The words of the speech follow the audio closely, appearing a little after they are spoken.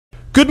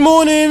Good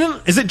morning.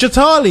 Is it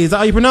Jatali? Is that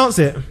how you pronounce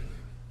it?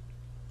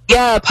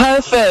 Yeah,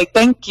 perfect.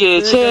 Thank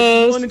you. Cheers.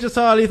 Good morning,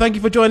 Jatali. Thank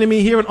you for joining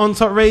me here on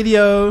Top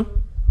Radio.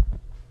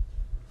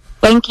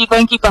 Thank you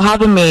for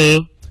having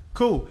me.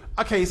 Cool.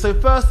 Okay, so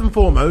first and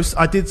foremost,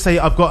 I did say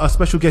I've got a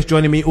special guest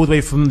joining me all the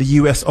way from the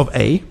US of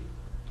A.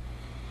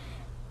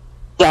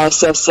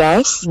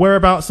 Yes.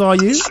 Whereabouts are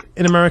you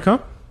in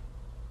America?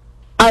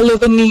 I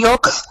live in New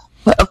York.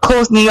 Of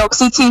course, New York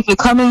City. If you're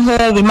coming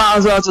here, we might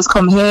as well just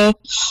come here.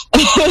 So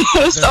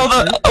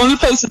the only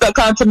places that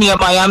come to me are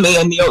Miami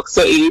and New York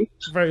City.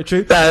 Very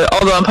true. So,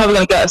 although I'm probably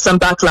going to get some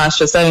backlash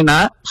for saying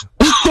that.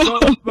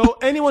 well,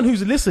 anyone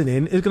who's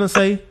listening is going to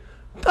say,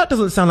 that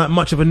doesn't sound like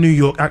much of a New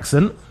York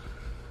accent.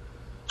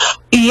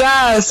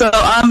 Yeah, so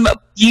I'm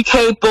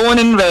UK born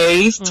and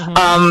raised.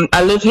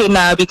 I live here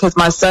now because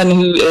my son,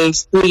 who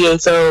is 3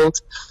 years old,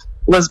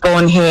 was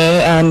born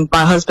here, and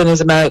my husband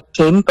is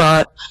American.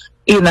 But,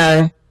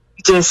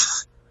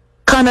 just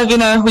kind of,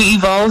 we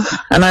evolve.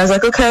 And I was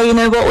like, okay, you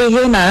know what, we're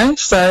here now,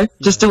 so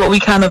just do what we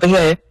can over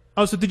here.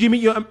 Oh, so did you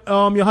meet your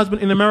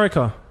husband in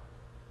America?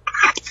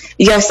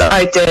 Yes,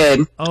 I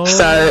did. Oh,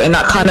 so, and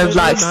that kind of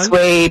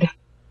swayed.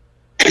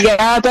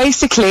 Yeah,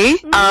 basically,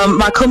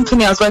 my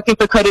company, I was working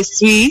for Credit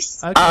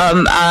Suisse,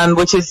 okay.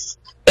 Which is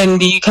in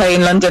the UK,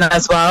 in London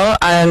as well.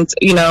 And,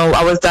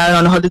 I was down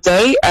on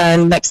holiday,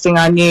 and next thing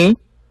I knew,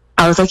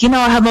 I was like,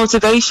 I have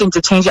motivation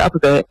to change it up a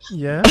bit.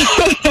 Yeah.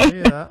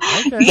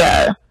 Okay.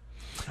 Yeah.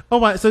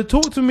 All right. So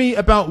talk to me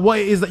about what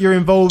it is that you're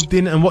involved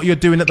in and what you're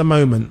doing at the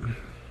moment.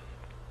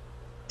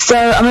 So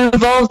I'm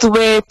involved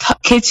with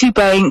Kids Who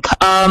Bank.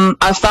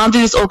 I founded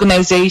this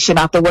organization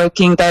after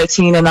working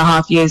 13 and a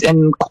half years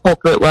in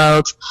corporate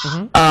world,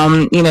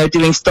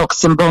 doing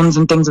stocks and bonds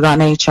and things of that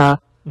nature.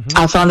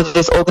 I founded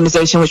this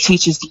organization which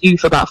teaches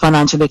youth about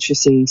financial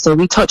literacy. So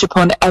we touch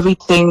upon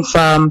everything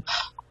from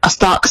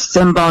stocks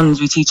and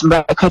bonds. We teach them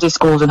about credit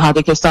scores and how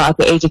they can start at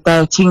the age of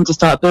 13 to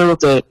start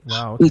build it.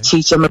 Wow, okay. We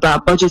teach them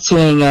about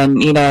budgeting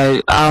and,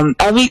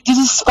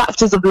 these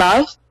factors of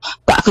life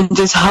that can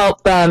just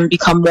help them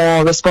become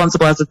more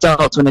responsible as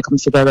adults when it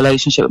comes to their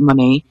relationship with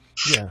money.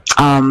 Yeah.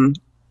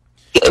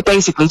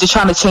 Basically, just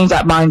trying to change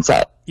that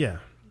mindset. Yeah.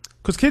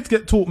 Because kids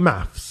get taught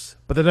maths,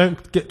 but they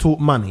don't get taught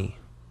money.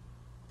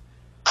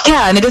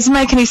 Yeah, and it doesn't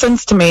make any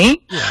sense to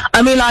me. Yeah.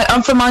 I mean,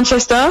 I'm from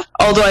Manchester,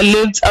 although I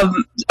lived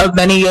of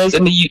many years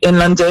in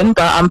London,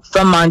 but I'm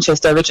from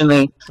Manchester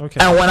originally. Okay.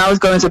 And when I was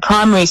going to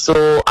primary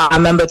school, I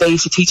remember they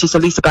used to teach us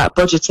at least about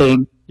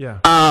budgeting. Yeah.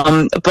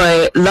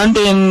 But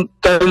London,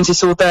 going to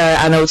school there,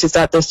 I noticed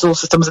that the school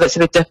system was a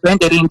bit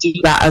different. They didn't do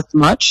that as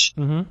much.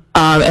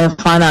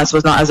 And finance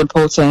was not as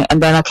important.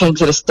 And then I came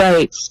to the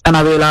States, and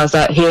I realized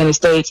that here in the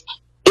States,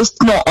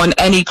 it's not on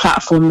any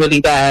platform really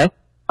there.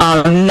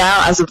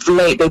 Now, as of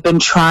late, they've been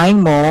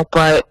trying more,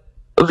 but,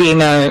 I'm in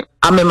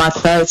my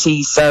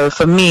 30s, so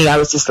for me, I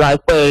was just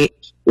like, wait,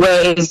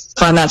 where is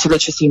financial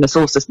literacy in the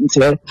school system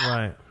today?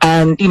 Right.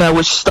 And,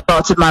 which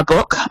started my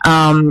book.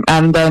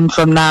 And then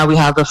from now, we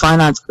have a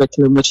finance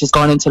curriculum, which has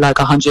gone into like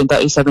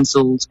 137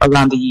 schools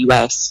around the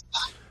US.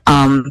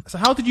 So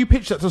how did you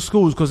pitch that to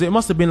schools? Because it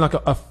must have been like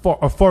a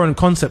foreign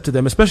concept to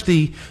them,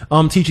 especially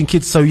teaching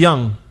kids so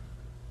young.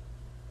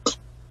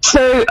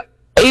 So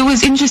it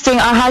was interesting.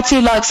 I had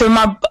to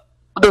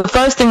the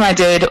first thing I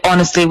did,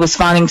 honestly, was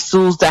finding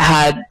schools that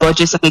had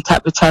budgets that they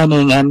kept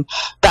returning, and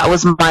that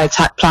was my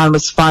attack plan,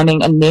 was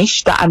finding a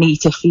niche that I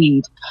need to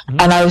feed.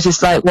 And I was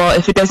just like, well,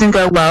 if it doesn't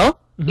go well,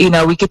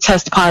 we could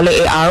test pilot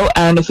it out,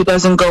 and if it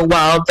doesn't go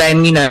well,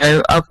 then,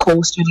 of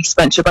course, you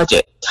spent your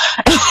budget,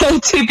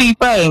 to be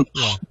frank.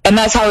 Yeah. And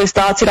that's how it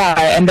started out.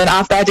 And then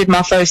after I did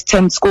my first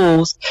 10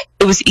 schools,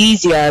 it was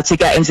easier to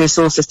get into the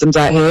school systems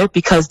out here,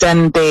 because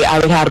then I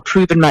already had a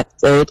proven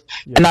method,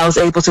 and I was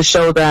able to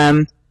show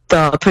them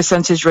the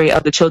percentage rate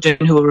of the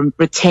children who were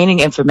retaining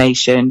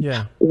information,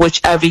 which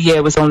every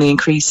year was only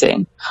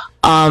increasing,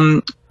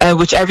 and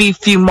which every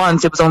few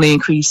months it was only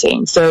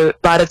increasing. So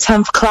by the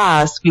 10th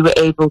class, we were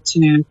able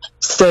to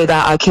say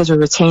that our kids were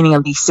retaining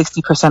at least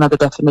 60% of the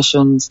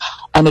definitions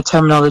and the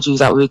terminologies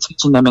that we were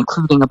teaching them,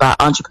 including about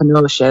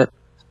entrepreneurship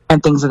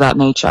and things of that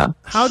nature.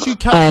 How do you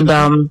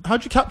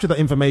capture that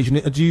information?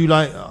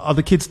 Are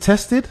the kids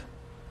tested?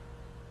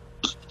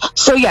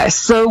 So yes,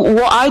 so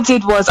what I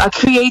did was I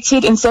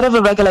created, instead of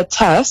a regular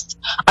test,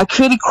 I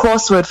created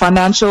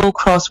financial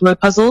crossword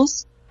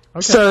puzzles.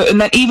 Okay. So, and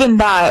then even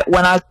that,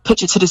 when I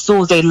pitch it to the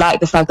schools, they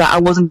liked the fact that I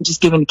wasn't just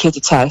giving the kids a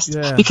test.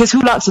 Yeah. Because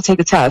who likes to take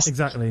a test?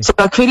 Exactly. So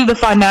I created a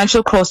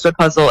financial crossword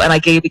puzzle, and I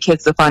gave the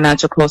kids the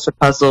financial crossword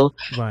puzzle.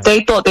 Right.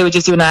 They thought they were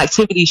just doing an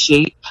activity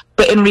sheet,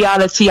 but in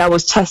reality, I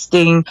was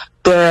testing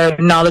their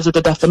knowledge of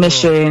the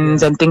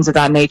definitions and things of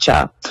that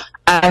nature.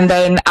 And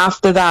then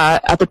after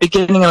that, at the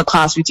beginning of the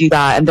class, we do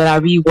that. And then I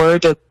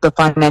reword the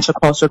financial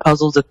crossword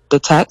puzzles, the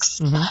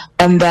text.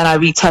 And then I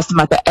retest them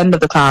at the end of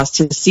the class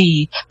to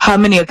see how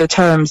many of the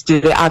terms do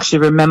they actually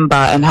remember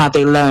and have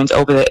they learned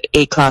over the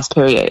 8-class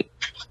period.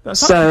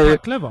 That's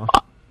quite clever.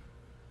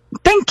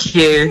 Thank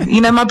you.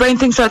 My brain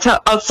thinks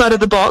outside of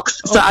the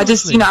box. So I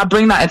just, I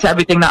bring that into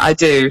everything that I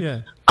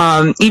do.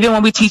 Even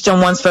when we teach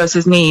them wants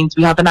versus needs,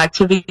 we have an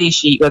activity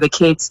sheet where the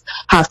kids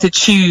have to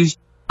choose,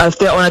 if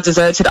they're on a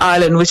deserted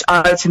island, which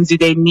items do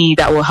they need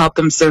that will help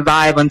them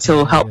survive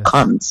until help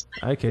comes.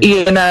 Okay.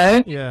 You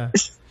know? Yeah.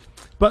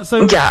 But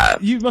so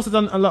you must have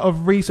done a lot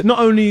of research. Not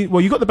only,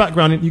 well, you got the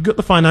background, you got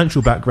the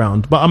financial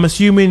background, but I'm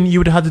assuming you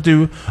would have had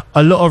to do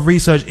a lot of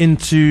research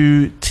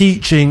into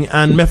teaching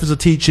and methods of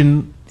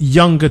teaching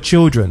younger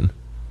children.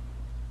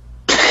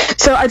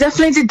 So I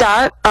definitely did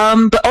that.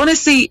 But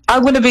honestly,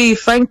 I'm going to be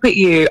frank with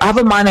you. I have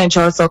a minor in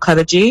child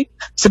psychology.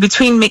 So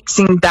between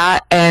mixing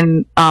that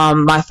and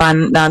my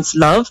finance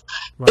love,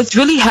 it's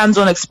really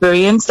hands-on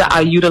experience that I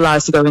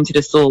utilize to go into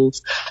the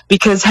schools.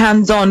 Because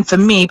hands-on, for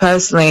me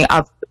personally,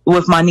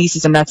 with my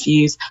nieces and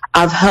nephews,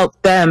 I've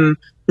helped them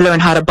learn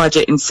how to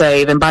budget and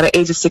save. And by the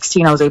age of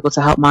 16, I was able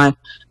to help my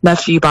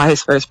nephew buy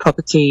his first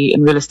property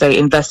in real estate,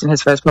 invest in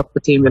his first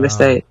property in real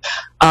estate.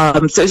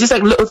 So it's just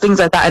like little things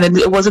like that. And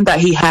it wasn't that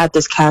he had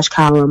this cash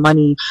cow or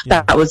money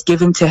that was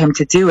given to him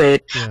to do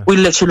it. We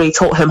literally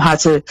taught him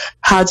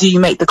how do you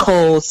make the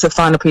calls to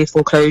find a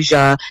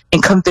pre-foreclosure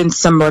and convince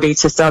somebody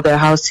to sell their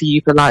house to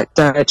you for like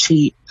dirt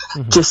cheap,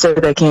 just so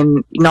they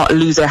can not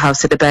lose their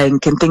house to the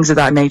bank and things of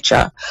that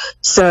nature.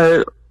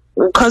 So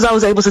because I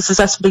was able to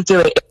successfully do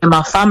it in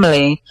my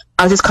family,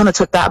 I just kind of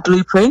took that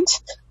blueprint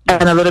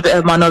and a little bit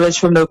of my knowledge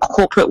from the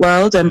corporate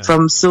world and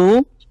from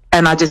school,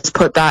 and I just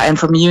put that in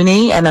from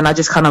uni, and then I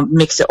just kind of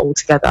mixed it all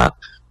together.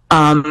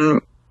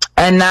 And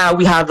now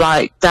we have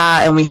like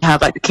that, and we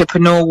have like the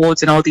Kidpreneur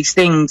Awards and all these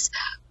things,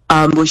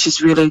 which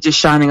is really just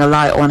shining a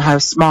light on how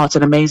smart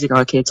and amazing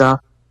our kids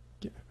are.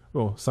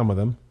 Well, some of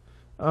them.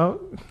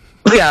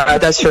 Yeah,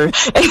 that's true.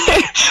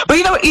 But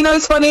you know,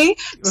 it's funny.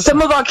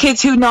 Some of our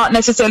kids who not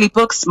necessarily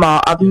book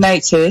smart, I've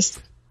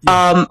noticed,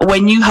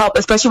 when you help,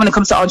 especially when it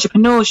comes to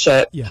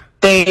entrepreneurship,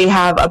 they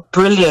have a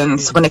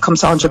brilliance when it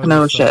comes to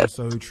entrepreneurship.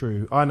 So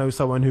true. I know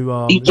someone who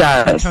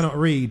cannot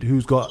read,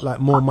 who's got like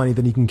more money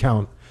than he can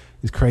count.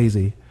 It's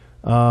crazy.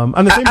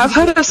 And I've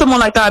heard of someone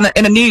like that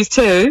in the news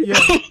too.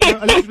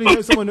 I literally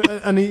know someone,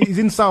 and he's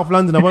in South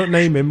London. I won't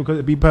name him because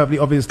it'd be perfectly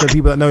obvious to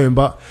people that know him.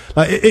 But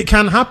like, it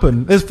can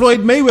happen. There's Floyd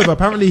Mayweather.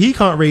 Apparently, he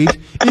can't read.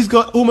 He's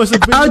got almost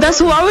 $1 billion. Oh,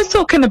 that's what I was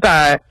talking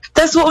about.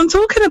 That's what I'm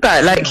talking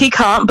about. Like he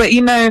can't, but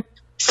you know,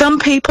 some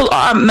people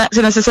aren't meant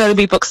to necessarily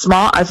be book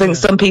smart. I think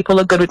some people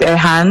are good with their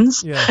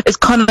hands. It's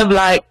kind of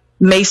like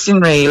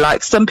masonry.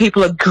 Like some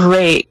people are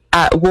great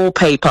at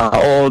wallpaper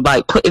or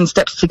like putting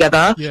steps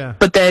together,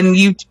 but then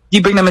you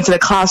bring them into the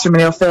classroom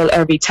and they'll fail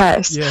every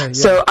test.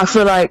 So I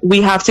feel like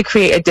we have to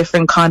create a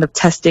different kind of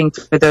testing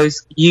for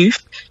those youth,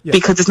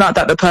 because it's not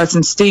that the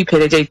person's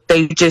stupid,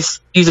 they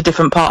just use a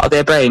different part of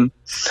their brain.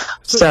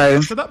 So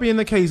that being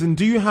the case, and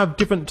do you have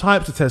different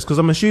types of tests? Because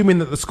I'm assuming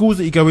that the schools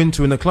that you go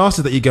into and the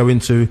classes that you go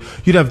into,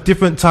 you'd have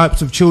different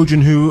types of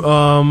children who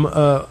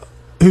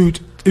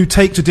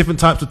take to different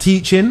types of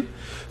teaching.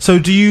 So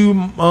do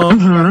you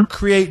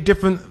create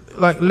different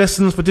like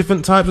lessons for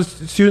different types of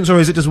students, or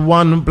is it just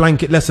one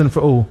blanket lesson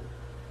for all?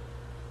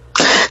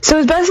 So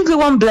it's basically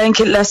one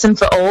blanket lesson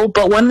for all,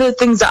 but one of the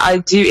things that I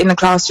do in the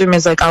classroom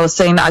is, like I was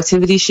saying, the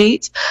activity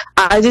sheet.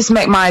 I just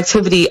make my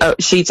activity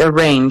sheets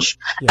arrange.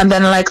 And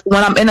then like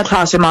when I'm in a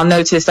classroom, I'll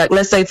notice, like,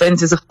 let's say for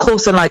instance, of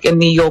course, in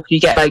New York, you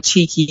get like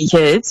cheeky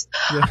kids.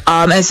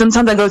 And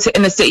sometimes I go to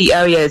inner city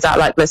areas that,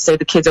 like, let's say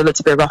the kids are a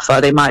little bit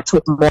rougher, they might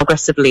talk more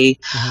aggressively.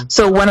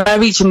 So when I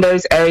reach in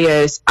those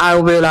areas,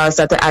 I'll realize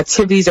that the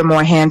activities are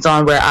more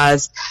hands-on,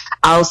 whereas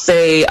I'll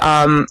say,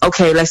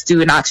 okay, let's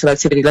do an actual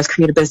activity. Let's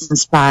create a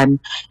business plan,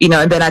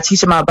 and then I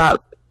teach them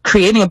about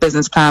creating a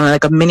business plan,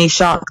 like a mini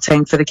Shark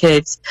Tank for the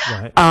kids,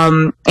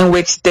 in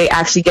which they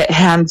actually get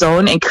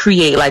hands-on and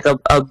create like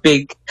a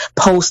big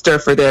poster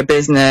for their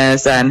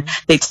business, and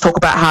they talk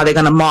about how they're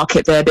going to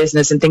market their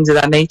business and things of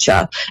that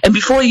nature. And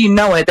before you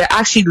know it, they're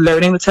actually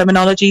learning the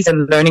terminologies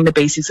and learning the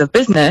basics of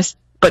business,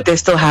 but they're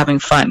still having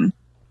fun.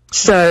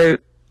 So,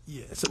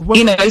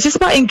 it's just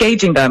about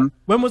engaging them.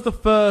 When was the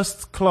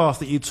first class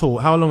that you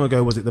taught? How long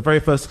ago was it? The very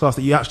first class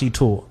that you actually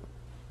taught?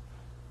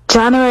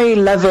 January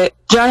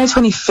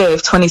 25th,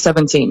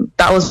 2017.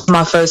 That was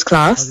my first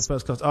class. That was your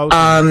first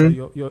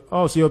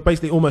class. So you're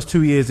basically almost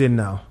 2 years in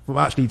now from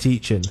actually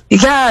teaching.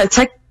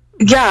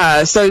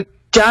 So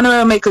January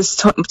will make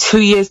us 2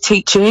 years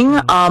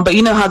teaching. But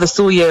you know how the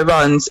school year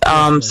runs.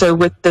 So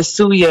with the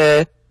school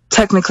year,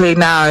 technically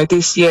now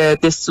this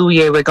school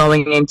year, we're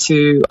going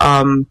into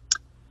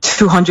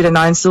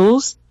 209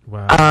 schools.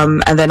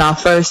 And then our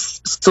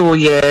first school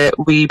year,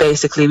 we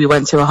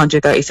went to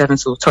 137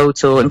 schools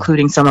total,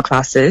 including summer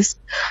classes.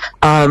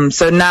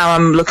 So now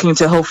I'm looking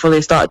to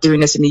hopefully start doing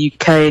this in the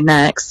UK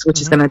next,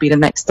 which is going to be the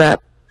next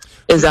step,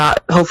 is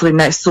that hopefully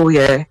next school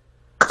year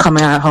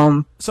coming out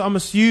home. So I'm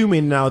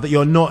assuming now that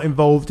you're not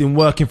involved in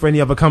working for any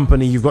other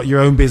company. You've got your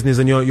own business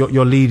and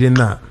you're leading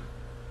that.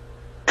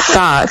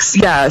 Facts,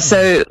 yeah.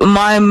 So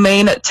my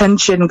main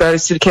attention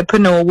goes to the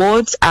Kidpreneur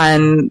Awards,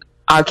 and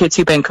our Kid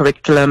 2 Bank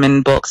curriculum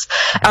and books.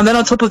 And then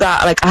on top of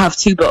that, like I have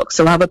 2 books.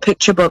 So I have a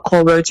picture book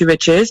called Road to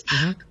Riches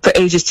for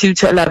ages 2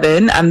 to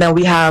 11. And then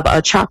we have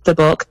a chapter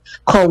book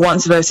called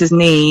Wants versus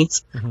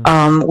Needs,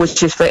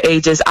 which is for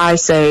ages, I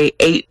say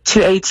 8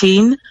 to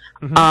 18.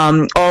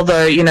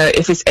 Although, you know,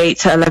 if it's 8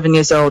 to 11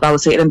 years old, I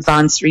would say an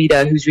advanced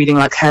reader who's reading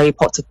like Harry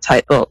Potter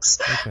type books.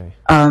 Okay.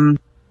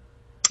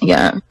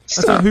 Yeah.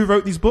 So who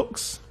wrote these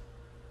books?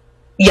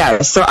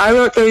 Yeah, so I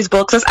wrote those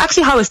books. That's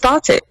actually how it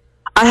started.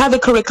 I had the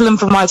curriculum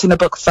from writing the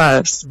book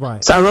first.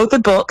 Right. So I wrote the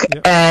book,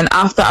 and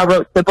after I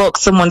wrote the book,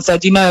 someone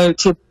said, you know,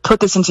 to put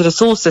this into the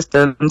school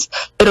systems,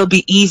 it'll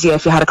be easier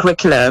if you had a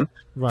curriculum.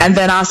 Right. And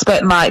then I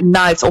spent my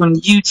nights on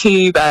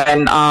YouTube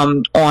and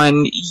on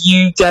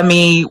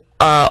Udemy,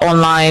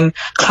 online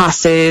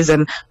classes,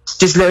 and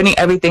just learning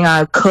everything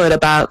I could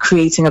about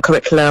creating a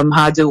curriculum,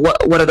 how to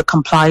what are the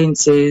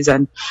compliances,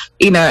 and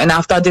you know. And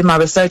after I did my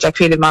research, I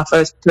created my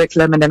first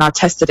curriculum, and then I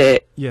tested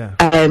it. Yeah.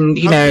 And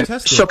you know,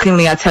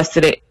 shockingly, I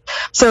tested it.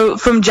 So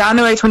from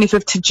January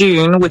 25th to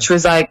June, which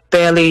was like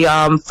barely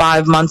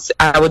 5 months,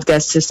 I would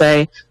guess to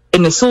say,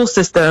 in the school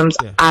systems,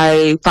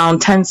 I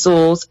found 10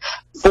 schools.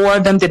 4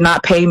 of them did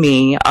not pay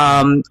me.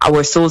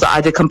 Were schools that I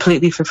did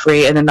completely for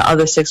free, and then the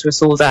other 6 were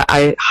schools that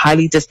I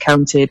highly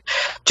discounted,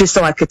 just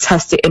so I could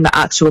test it in the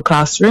actual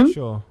classroom.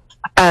 Sure.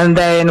 And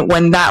then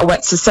when that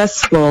went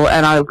successful,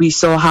 and we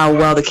saw how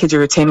well the kids were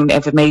retaining the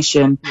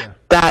information,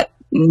 that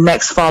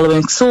next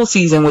following school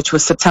season, which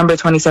was September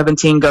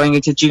 2017 going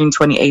into June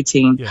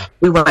 2018,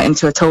 we went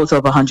into a total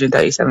of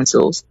 137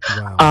 schools.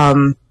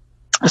 Wow.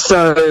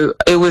 So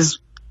it was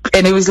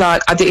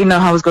like, I didn't know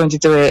how I was going to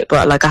do it,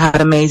 but like I had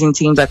amazing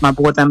teams like my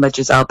board member,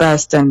 Giselle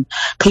Best, and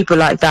people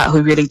like that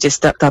who really just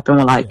stepped up and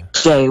were like,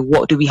 Jay,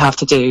 what do we have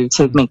to do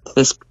to make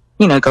this,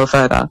 you know, go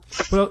further?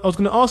 Well, I was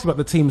going to ask about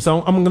the team,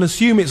 so I'm going to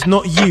assume it's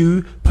not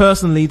you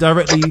personally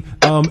directly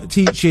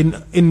teaching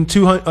in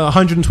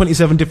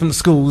 127 different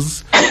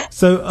schools.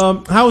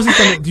 So how is this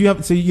done? Do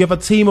you have a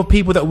team of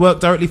people that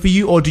work directly for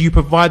you, or do you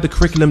provide the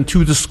curriculum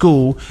to the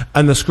school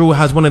and the school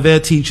has one of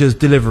their teachers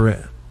deliver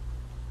it?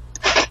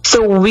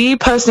 So we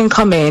personally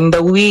come in,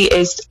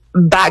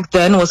 back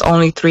then was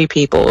only 3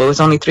 people. It was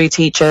only 3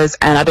 teachers,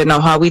 and I didn't know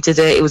how we did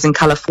it. It was in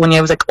California.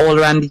 It was like all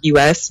around the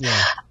US.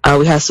 Yeah.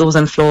 We had schools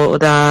in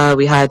Florida.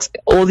 We had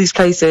all these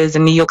places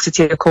in New York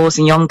City, of course,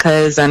 in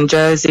Yonkers and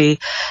Jersey.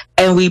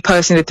 And we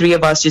personally, the 3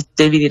 of us, just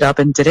divvied it up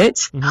and did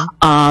it.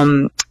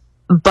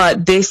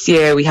 But this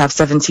year we have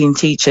 17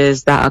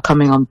 teachers that have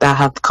come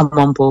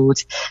on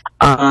board.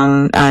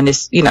 And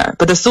it's, you know,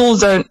 but the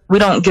schools we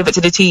don't give it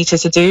to the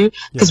teachers to do,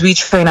 because we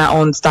train our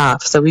own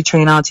staff. So we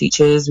train our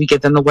teachers, we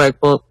give them the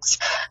workbooks,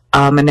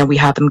 and then we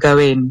have them go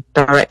in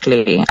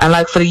directly. And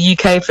like for the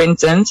UK, for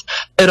instance,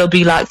 it'll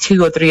be like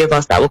 2 or 3 of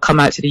us that will come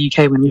out to the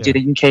UK when we do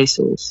the UK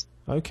schools.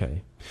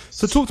 Okay.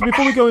 So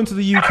before we go into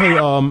the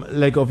UK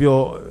leg of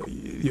your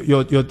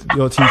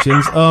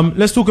teachings,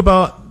 let's talk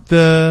about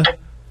the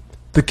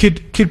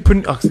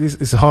Kidpreneur.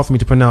 It's hard for me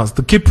to pronounce.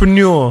 The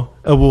Kidpreneur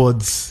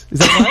Awards. Is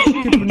that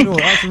right? Kidpreneur.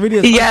 That's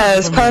really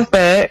yes,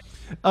 perfect.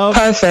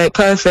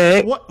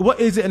 Perfect. What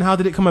is it, and how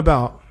did it come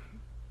about?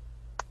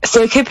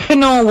 So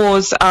Kidpreneur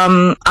was,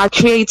 I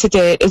created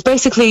it. It's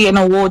basically an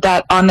award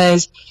that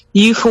honors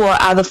youth who are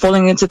either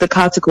falling into the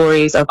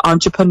categories of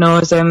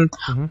entrepreneurism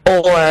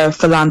or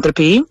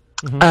philanthropy.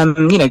 You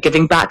know,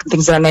 giving back and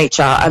things of that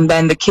nature, and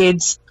then the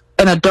kids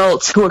and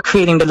adults who are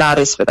creating the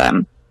loudest for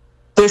them.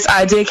 This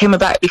idea came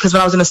about because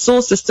when I was in the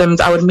school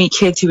systems, I would meet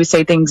kids who would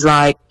say things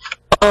like,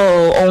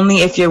 oh, only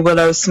if you're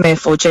Willow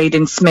Smith or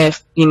Jaden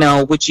Smith, you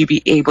know, would you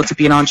be able to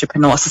be an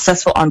entrepreneur, a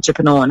successful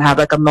entrepreneur, and have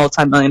like a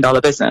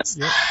multi-million-dollar business.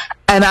 Yep.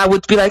 And I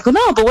would be like, well,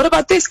 no, but what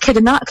about this kid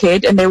and that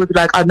kid? And they would be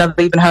like, I've never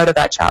even heard of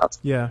that child.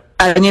 Yeah.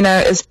 And, you know,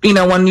 it's, you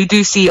know, when you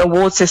do see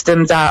award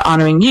systems that are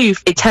honoring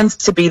youth, it tends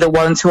to be the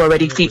ones who are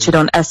already featured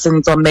on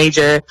Essence, on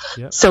major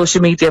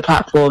social media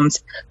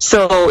platforms.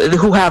 So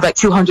who have like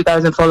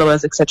 200,000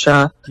 followers,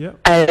 etc. Yep.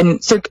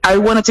 And so I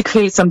wanted to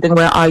create something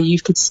where our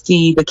youth could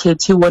see the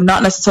kids who were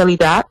not necessarily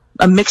that,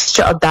 a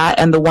mixture of that,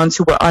 and the ones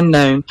who were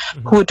unknown,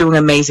 who were doing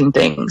amazing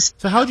things.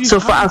 So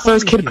for our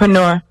first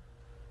Kidpreneur,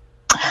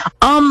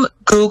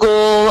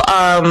 Google,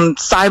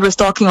 cyber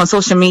stalking on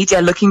social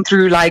media, looking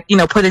through, like, you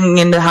know, putting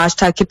in the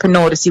hashtag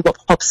Kidpreneur to see what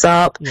pops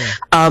up.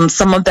 Yeah.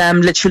 Some of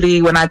them,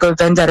 literally, when I go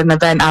vend at an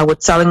event, I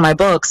would selling my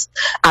books.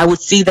 I would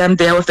see them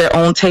there with their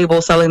own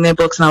table selling their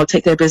books, and I would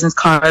take their business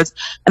cards.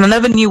 And I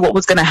never knew what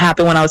was going to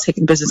happen when I was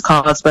taking business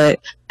cards.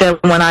 But then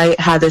when I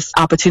had this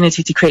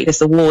opportunity to create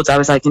this awards, I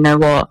was like, you know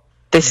what?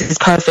 This is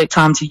perfect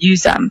time to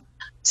use them.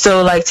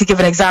 So, like, to give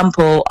an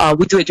example,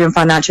 we do it during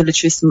Financial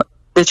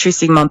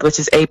Literacy Month, which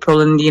is April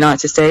in the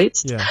United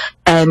States. Yeah.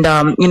 And,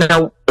 you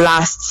know,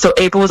 so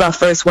April was our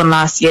first one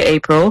last year,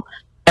 April.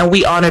 And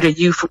we honored a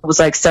youth who was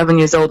like 7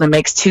 years old and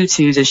makes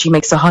tutus, and she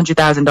makes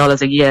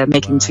 $100,000 a year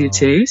making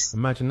tutus.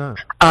 Imagine that.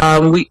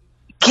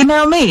 You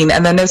know what I mean?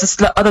 And then there's this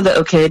other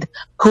little kid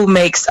who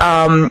makes,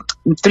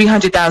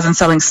 300,000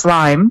 selling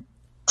slime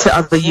to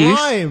other youth.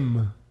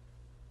 Slime?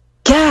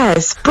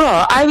 Yes, bro.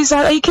 I was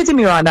like, are you kidding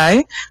me right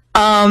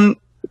now?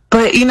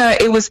 But you know,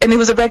 it was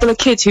a regular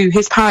kid who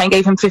his parent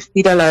gave him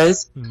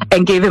 $50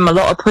 and gave him a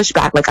lot of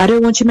pushback. Like, I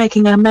don't want you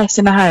making a mess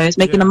in the house,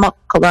 making a muck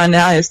around the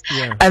house.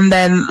 Yeah. And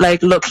then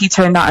like, look, he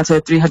turned that into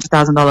a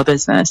 $300,000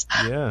 business.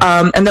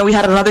 Yeah. And then we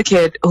had another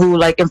kid who,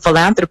 like, in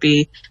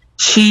philanthropy,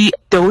 she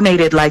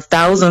donated like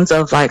thousands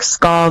of like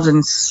scarves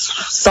and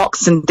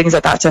socks and things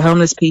like that to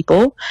homeless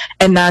people.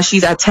 And now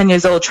she's at 10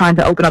 years old trying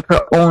to open up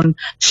her own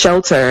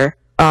shelter,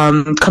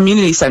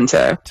 community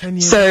center.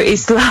 So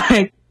it's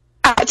like,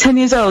 at 10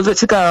 years old,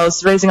 little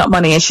girls raising up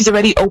money, and she's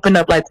already opened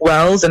up like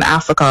wells in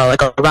Africa,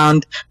 like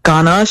around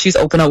Ghana. She's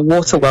opened up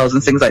water wells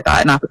and things like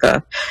that in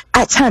Africa.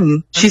 At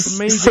 10, she's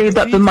saved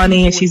up the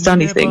money and she's done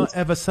these things.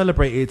 Ever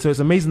celebrated, so it's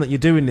amazing that you're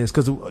doing this,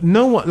 because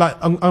no one, like,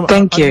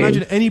 Thank you. I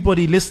imagine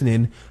anybody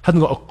listening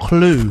hasn't got a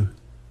clue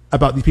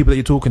about these people that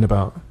you're talking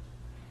about.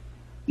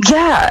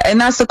 Yeah,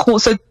 and that's the cool.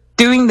 So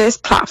doing this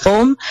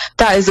platform,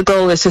 that is the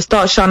goal, is to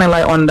start shining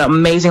light on the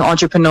amazing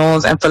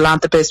entrepreneurs and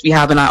philanthropists we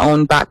have in our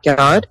own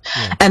backyard,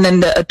 and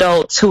then the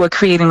adults who are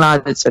creating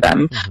lives for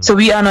them. So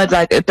we are not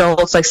like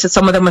adults, like, so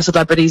some of them are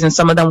celebrities and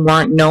some of them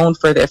weren't known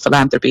for their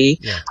philanthropy,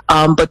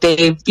 but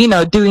they've, you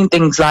know, doing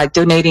things like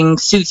donating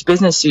suits,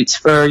 business suits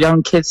for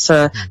young kids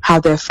to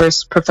have their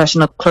first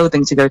professional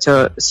clothing to go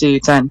to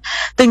suits and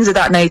things of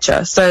that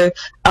nature. So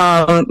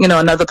you know,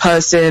 another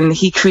person,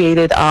 he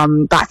created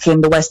back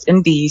in the West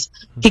Indies,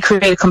 he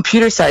created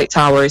computer site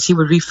towers. He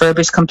would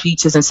refurbish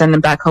computers and send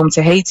them back home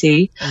to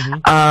Haiti,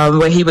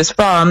 where he was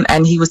from,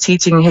 and he was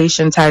teaching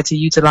Haitians how to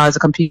utilize a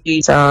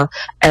computer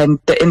and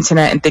the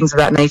internet and things of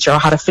that nature, or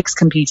how to fix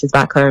computers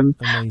back home.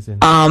 Amazing.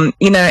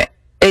 You know,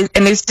 and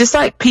it's just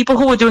like people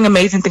who are doing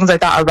amazing things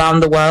like that around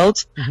the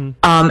world.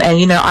 And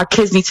you know, our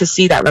kids need to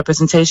see that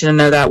representation and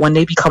know that when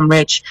they become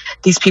rich,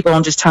 these people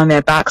don't just turn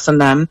their backs on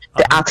them.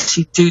 They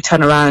actually do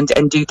turn around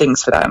and do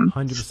things for them.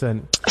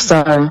 100%.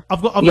 So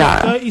I've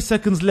got 30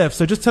 seconds left.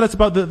 So just tell us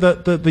about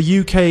the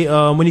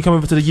UK. When you come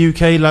over to the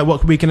UK, like,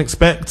 what we can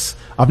expect.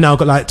 I've now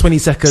got like 20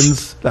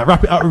 seconds. Like,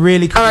 wrap it up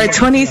really quick. All right,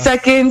 20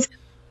 seconds.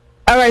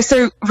 All right,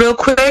 so real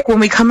quick, when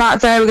we come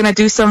out there, we're going to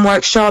do some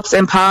workshops,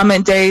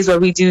 empowerment days, where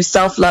we do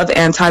self-love,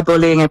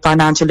 anti-bullying, and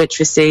financial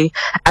literacy,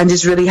 and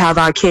just really have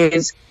our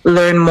kids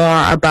learn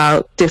more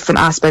about different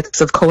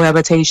aspects of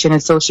cohabitation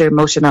and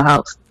social-emotional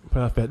health.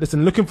 Perfect.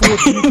 Listen, looking forward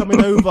to you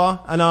coming over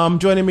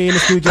and joining me in the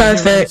studio.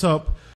 Perfect. On top.